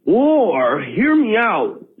 Or, hear me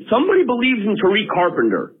out, somebody believes in Tariq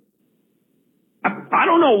Carpenter. I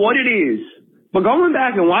don't know what it is, but going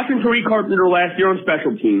back and watching Tariq Carpenter last year on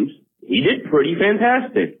special teams, he did pretty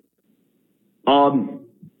fantastic.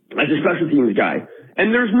 As a special teams guy.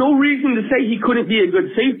 And there's no reason to say he couldn't be a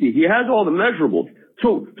good safety. He has all the measurables.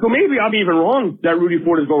 So maybe I'm even wrong that Rudy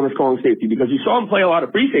Ford is going to strong safety because you saw him play a lot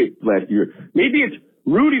of free safety last year. Maybe it's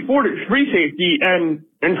Rudy Ford at free safety and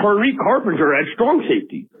Tariq Carpenter at strong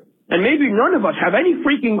safety. And maybe none of us have any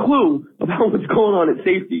freaking clue about what's going on at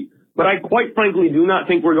safety. But I quite frankly do not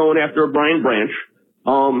think we're going after a Brian Branch.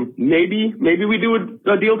 Maybe we do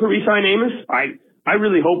a deal to re-sign Amos. I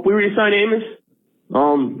really hope we re-sign Amos.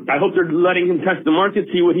 I hope they're letting him test the market,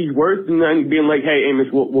 see what he's worth, and then being like, hey, Amos,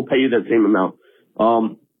 we'll pay you that same amount.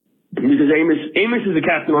 because Amos is the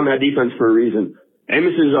captain on that defense for a reason.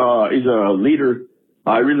 Amos is a leader.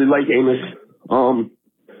 I really like Amos.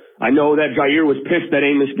 I know that Jair was pissed that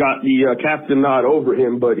Amos got the captain nod over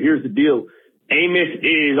him, but here's the deal. Amos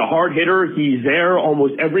is a hard hitter. He's there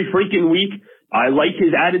almost every freaking week. I like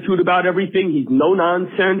his attitude about everything. He's no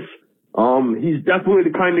nonsense. He's definitely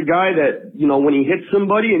the kind of guy that, when he hits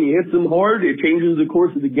somebody and he hits them hard, it changes the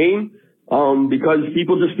course of the game, because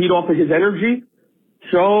people just feed off of his energy.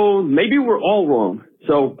 So maybe we're all wrong.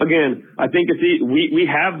 So again, I think we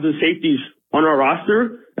have the safeties on our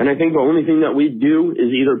roster, and I think the only thing that we do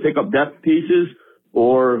is either pick up depth pieces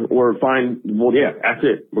or find, that's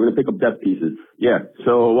it. We're going to pick up depth pieces. Yeah.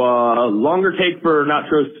 So, longer take for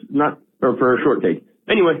for a short take.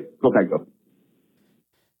 Anyway, go Pack go.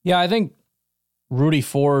 Yeah, I think Rudy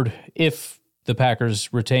Ford, if the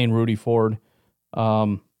Packers retain Rudy Ford,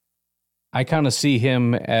 I kind of see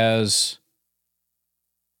him as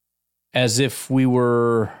if we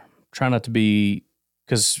were trying not to be,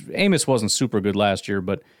 because Amos wasn't super good last year,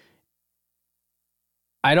 but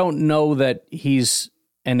I don't know that he's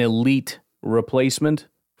an elite replacement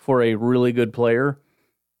for a really good player.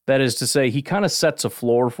 That is to say, he kind of sets a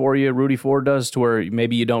floor for you, Rudy Ford does, to where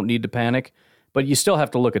maybe you don't need to panic, but you still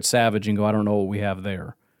have to look at Savage and go, I don't know what we have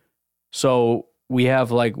there. So we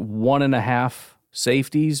have like 1.5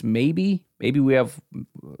 safeties, maybe we have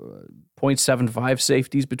 0.75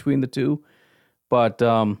 safeties between the two, but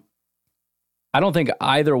I don't think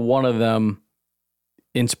either one of them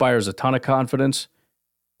inspires a ton of confidence.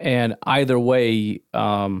 And either way,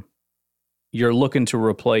 you're looking to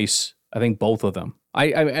replace, I think, both of them.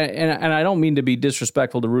 And I don't mean to be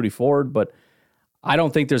disrespectful to Rudy Ford, but I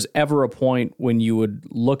don't think there's ever a point when you would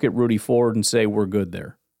look at Rudy Ford and say, we're good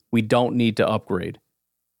there. We don't need to upgrade.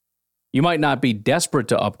 You might not be desperate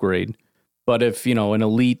to upgrade, but if, an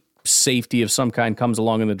elite safety of some kind comes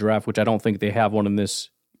along in the draft, which I don't think they have one in this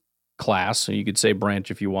class, and you could say Branch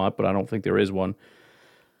if you want, but I don't think there is one.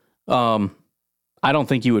 I don't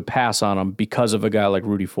think you would pass on him because of a guy like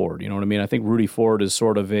Rudy Ford. You know what I mean? I think Rudy Ford is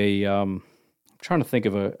sort of a, I'm trying to think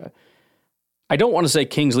of I don't want to say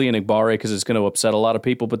Kingsley and Igbare because it's going to upset a lot of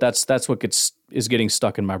people, but that's what is getting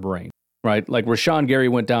stuck in my brain, right? Like Rashawn Gary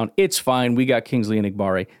went down. It's fine. We got Kingsley and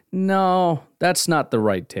Igbare. No, that's not the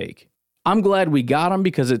right take. I'm glad we got him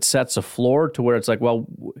because it sets a floor to where it's like, well,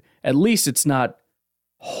 at least it's not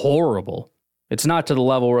horrible. It's not to the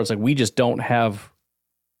level where it's like, we just don't have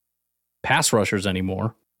pass rushers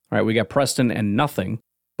anymore, right? We got Preston and nothing,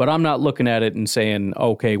 but I'm not looking at it and saying,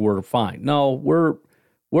 okay, we're fine. No,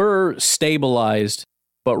 we're stabilized,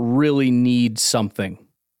 but really need something.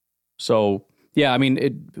 So yeah, I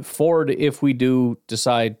mean, Ford, if we do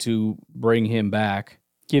decide to bring him back,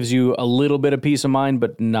 gives you a little bit of peace of mind,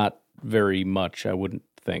 but not very much, I wouldn't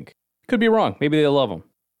think. Could be wrong. Maybe they love him.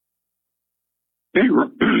 Hey,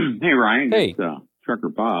 Ryan. Hey. It's Trucker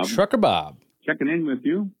Bob. Trucker Bob. Checking in with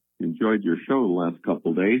you. Enjoyed your show the last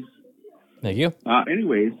couple of days. Thank you.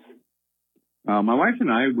 Anyways, my wife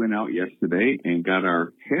and I went out yesterday and got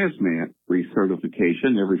our hazmat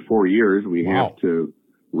recertification. Every 4 years, we have to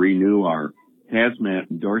renew our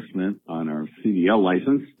hazmat endorsement on our CDL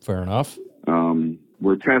license. Fair enough.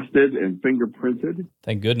 We're tested and fingerprinted.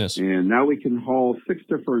 Thank goodness. And now we can haul 6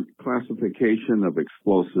 different classification of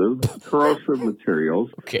explosive, corrosive materials,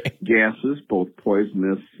 gases, both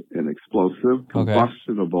poisonous and explosive,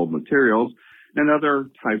 combustible materials, and other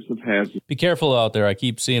types of hazards. Be careful out there. I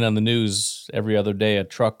keep seeing on the news every other day a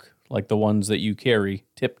truck like the ones that you carry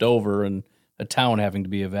tipped over and a town having to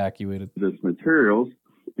be evacuated. This materials,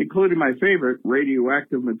 including my favorite,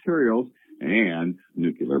 radioactive materials and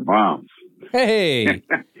nuclear bombs. Hey,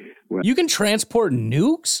 you can transport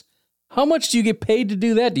nukes? How much do you get paid to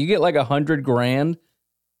do that? Do you get like $100,000?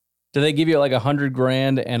 Do they give you like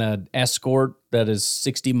 $100,000 and an escort that is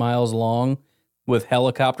 60 miles long with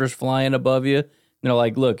helicopters flying above you? And they're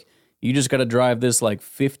like, look, you just got to drive this like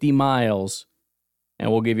 50 miles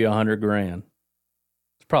and we'll give you $100,000.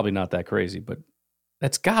 It's probably not that crazy, but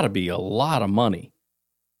that's got to be a lot of money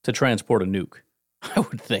to transport a nuke, I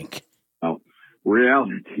would think.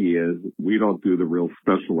 Reality is we don't do the real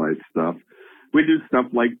specialized stuff. We do stuff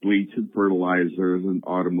like bleach and fertilizers and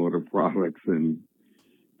automotive products and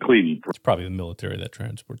cleaning. It's probably the military that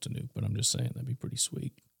transports a nuke, but I'm just saying that'd be pretty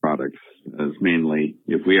sweet. Products as mainly,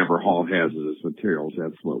 if we ever haul hazardous materials,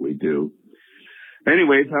 that's what we do.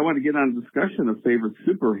 Anyways, I want to get on a discussion of favorite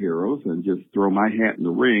superheroes and just throw my hat in the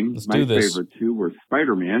ring. Let's my do this. Favorite two were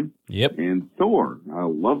Spider-Man and Thor. I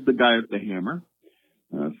love the guy with the hammer.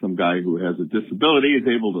 Some guy who has a disability is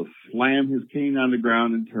able to slam his cane on the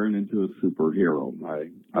ground and turn into a superhero.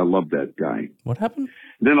 I love that guy. What happened?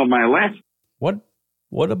 Then on my last... What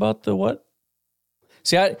What about the what?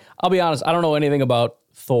 See, I'll be honest. I don't know anything about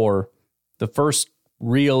Thor. The first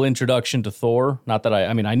real introduction to Thor, not that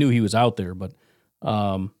I mean, I knew he was out there, but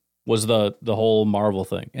was the whole Marvel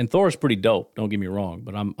thing. And Thor's pretty dope. Don't get me wrong,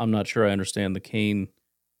 but I'm not sure I understand the Kane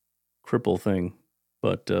cripple thing.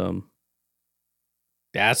 But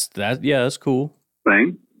that's cool.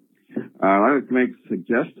 Thing. I'd like to make a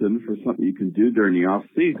suggestion for something you can do during the off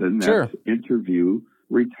season. That's sure. Interview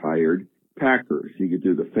retired Packers. You could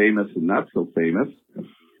do the famous and not so famous.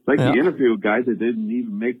 Like the interview a guy that didn't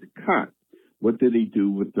even make the cut. What did he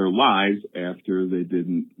do with their lives after they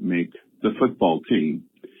didn't make the football team?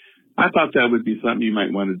 I thought that would be something you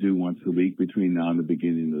might want to do once a week between now and the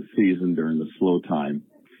beginning of the season during the slow time.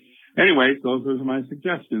 Anyway, those are my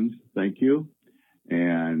suggestions. Thank you,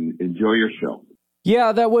 and enjoy your show.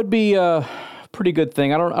 Yeah, that would be a pretty good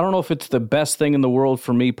thing. I don't know if it's the best thing in the world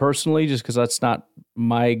for me personally, just because that's not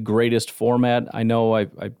my greatest format. I know I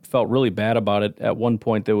felt really bad about it. At one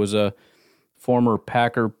point, there was a former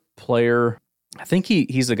Packer player. I think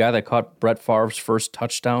he's the guy that caught Brett Favre's first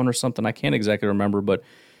touchdown or something. I can't exactly remember, but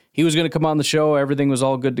he was going to come on the show. Everything was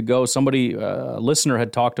all good to go. Somebody, a listener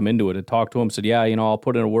had talked him into it, had talked to him, said, yeah, I'll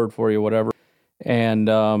put in a word for you, whatever. And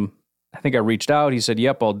I think I reached out. He said,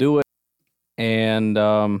 yep, I'll do it. And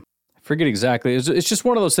I forget exactly. It's just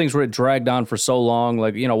one of those things where it dragged on for so long.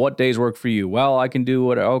 Like, what days work for you? Well, I can do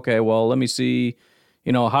what. Okay, well, let me see.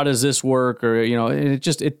 How does this work? Or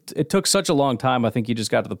it took such a long time. I think he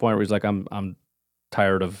just got to the point where he's like, I'm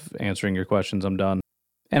tired of answering your questions. I'm done.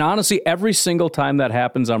 And honestly, every single time that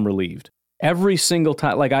happens, I'm relieved. Every single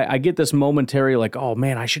time, like I get this momentary, like, oh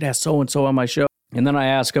man, I should ask so and so on my show. And then I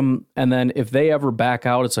ask them, and then if they ever back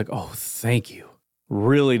out, it's like, oh, thank you.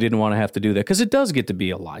 Really didn't want to have to do that, because it does get to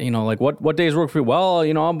be a lot. Like what days work for you? Well,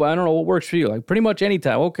 I don't know what works for you. Like pretty much any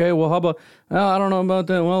time. Okay, well, how about, I don't know about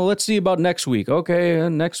that. Well, let's see about next week. Okay,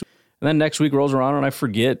 next week. And then next week rolls around and I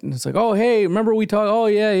forget. And it's like, oh, hey, remember we talked? Oh,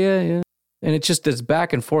 yeah. And it's just this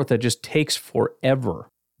back and forth that just takes forever.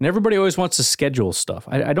 And everybody always wants to schedule stuff.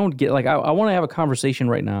 I don't get, like, I want to have a conversation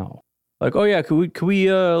right now. Like, oh yeah, could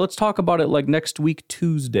we let's talk about it like next week,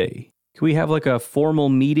 Tuesday. Can we have like a formal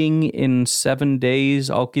meeting in 7 days?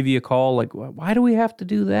 I'll give you a call. Like, why do we have to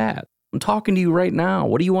do that? I'm talking to you right now.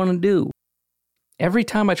 What do you want to do? Every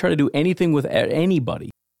time I try to do anything with anybody,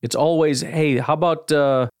 it's always, hey, how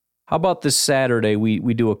about this Saturday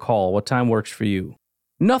we do a call? What time works for you?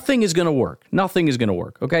 Nothing is going to work. Nothing is going to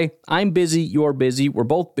work, okay? I'm busy. You're busy. We're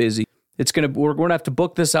both busy. We're going to have to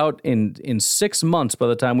book this out in 6 months by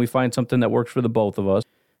the time we find something that works for the both of us.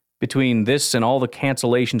 Between this and all the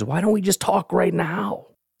cancellations, why don't we just talk right now?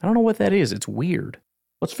 I don't know what that is. It's weird.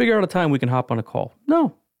 Let's figure out a time we can hop on a call.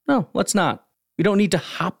 No, let's not. We don't need to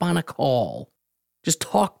hop on a call. Just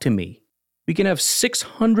talk to me. We can have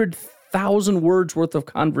 600,000 words worth of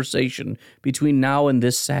conversation between now and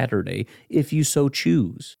this Saturday, if you so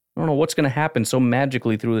choose. I don't know what's going to happen so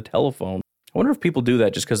magically through the telephone. I wonder if people do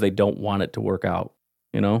that just because they don't want it to work out.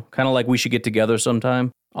 Kind of like we should get together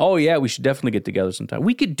sometime. Oh, yeah, we should definitely get together sometime.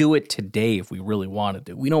 We could do it today if we really wanted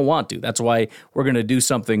to. We don't want to. That's why we're going to do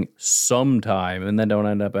something sometime and then don't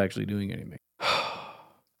end up actually doing anything.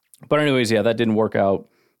 But anyways, yeah, that didn't work out.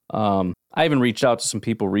 I even reached out to some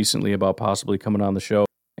people recently about possibly coming on the show,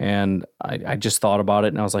 and I just thought about it,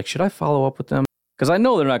 and I was like, should I follow up with them? Because I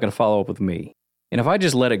know they're not going to follow up with me. And if I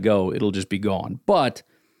just let it go, it'll just be gone. But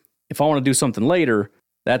if I want to do something later,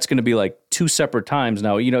 that's going to be like 2 separate times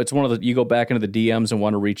now. It's one of the, you go back into the DMs and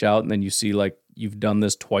want to reach out, and then you see like you've done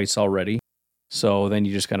this twice already. So then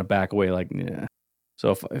you just kind of back away like, nah.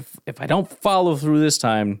 So if I don't follow through this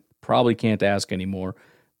time, probably can't ask anymore,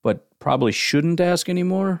 but probably shouldn't ask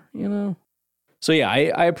anymore, So yeah,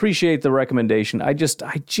 I appreciate the recommendation. I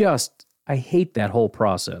hate that whole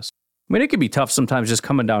process. I mean, it can be tough sometimes just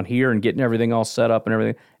coming down here and getting everything all set up and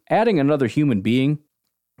everything. Adding another human being.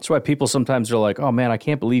 That's why people sometimes are like, oh man, I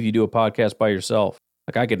can't believe you do a podcast by yourself.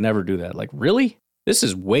 Like, I could never do that. Like, really? This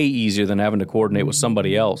is way easier than having to coordinate with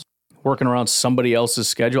somebody else. Working around somebody else's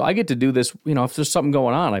schedule. I get to do this, if there's something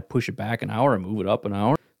going on, I push it back an hour and move it up an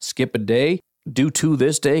hour. Skip a day. Do 2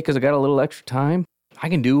 this day because I got a little extra time. I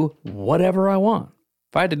can do whatever I want.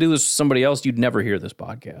 If I had to do this with somebody else, you'd never hear this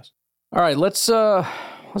podcast. All right, let's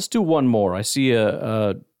do one more. I see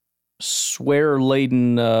a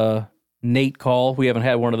swear-laden Nate call. We haven't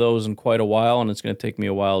had one of those in quite a while, and it's going to take me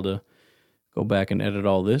a while to go back and edit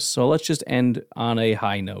all this. So let's just end on a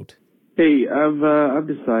high note. Hey, I've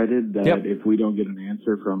decided that if we don't get an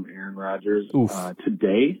answer from Aaron Rodgers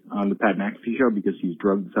today on the Pat McAfee show, because he's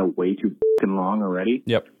drugged this out way too fucking long already.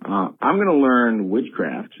 Yep. I'm going to learn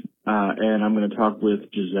witchcraft. and I'm going to talk with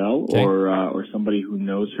Giselle or somebody who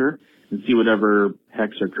knows her and see whatever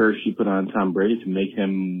hex or curse she put on Tom Brady to make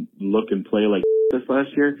him look and play like this last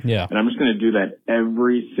year. Yeah. And I'm just going to do that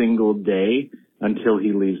every single day until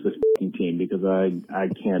he leaves this team, because I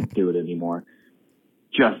can't do it anymore.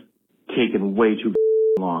 Just taking way too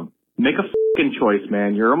long. Make a choice,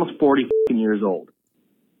 man. You're almost 40 years old.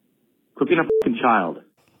 Quit being a child.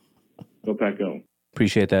 Go Pack Go.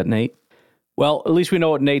 Appreciate that, Nate. Well, at least we know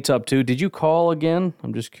what Nate's up to. Did you call again?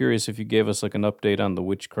 I'm just curious if you gave us like an update on the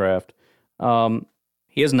witchcraft.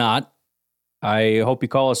 He has not. I hope you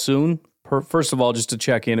call us soon. First of all, just to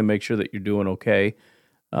check in and make sure that you're doing okay.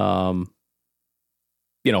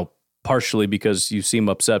 Partially because you seem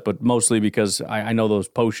upset, but mostly because I know those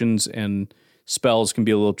potions and spells can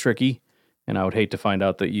be a little tricky, and I would hate to find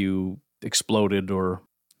out that you exploded or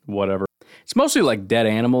whatever. It's mostly like dead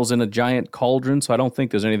animals in a giant cauldron, so I don't think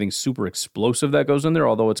there's anything super explosive that goes in there,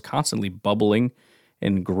 although it's constantly bubbling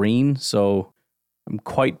and green, so I'm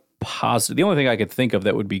quite positive. The only thing I could think of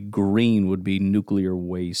that would be green would be nuclear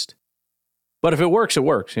waste. But if it works, it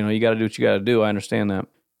works. You got to do what you got to do. I understand that.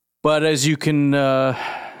 But as you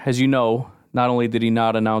know, not only did he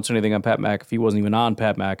not announce anything on Pat McAfee, he wasn't even on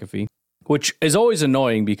Pat McAfee, which is always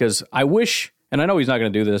annoying because I wish, and I know he's not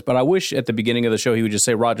going to do this, but I wish at the beginning of the show he would just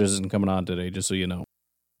say, Rodgers isn't coming on today, just so you know.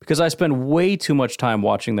 Because I spend way too much time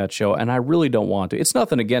watching that show, and I really don't want to. It's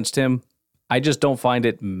nothing against him. I just don't find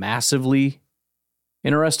it massively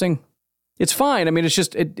interesting. It's fine. I mean, it's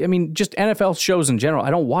just NFL shows in general.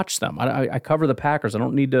 I don't watch them. I cover the Packers. I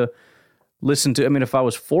don't need to listen to. I mean, if I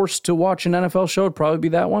was forced to watch an NFL show, it'd probably be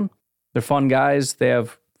that one. They're fun guys. They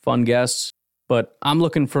have fun guests. But I'm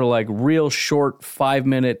looking for like real short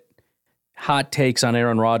 5-minute hot takes on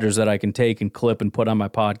Aaron Rodgers that I can take and clip and put on my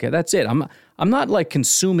podcast. That's it. I'm not like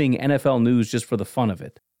consuming NFL news just for the fun of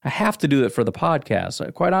it. I have to do it for the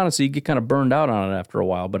podcast. Quite honestly, you get kind of burned out on it after a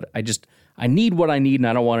while. But I need what I need, and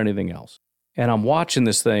I don't want anything else. And I'm watching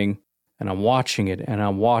this thing, and I'm watching it, and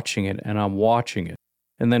I'm watching it, and I'm watching it.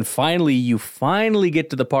 And then you finally get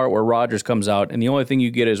to the part where Rodgers comes out, and the only thing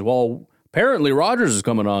you get is, well, apparently Rodgers is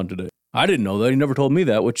coming on today. I didn't know that. He never told me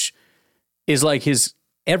that, which is like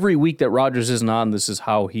every week that Rodgers isn't on, this is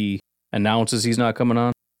how he announces he's not coming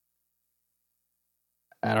on.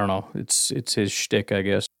 I don't know. It's his shtick, I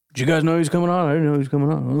guess. Did you guys know he's coming on? I didn't know he was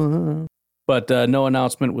coming on. But no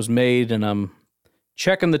announcement was made, and I'm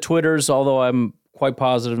checking the Twitters, although I'm quite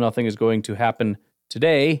positive nothing is going to happen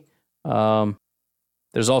today.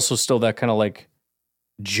 There's also still that kind of like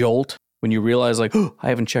jolt when you realize like, oh, I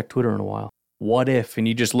haven't checked Twitter in a while. What if? And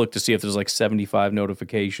you just look to see if there's like 75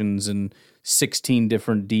 notifications and 16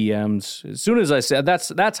 different DMs. As soon as I said,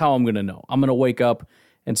 that's how I'm going to know. I'm going to wake up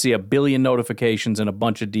and see a billion notifications and a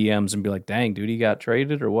bunch of DMs and be like, dang, dude, he got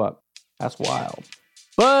traded or what? That's wild.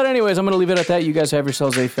 But anyways, I'm going to leave it at that. You guys have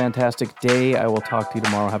yourselves a fantastic day. I will talk to you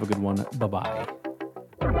tomorrow. Have a good one. Bye-bye.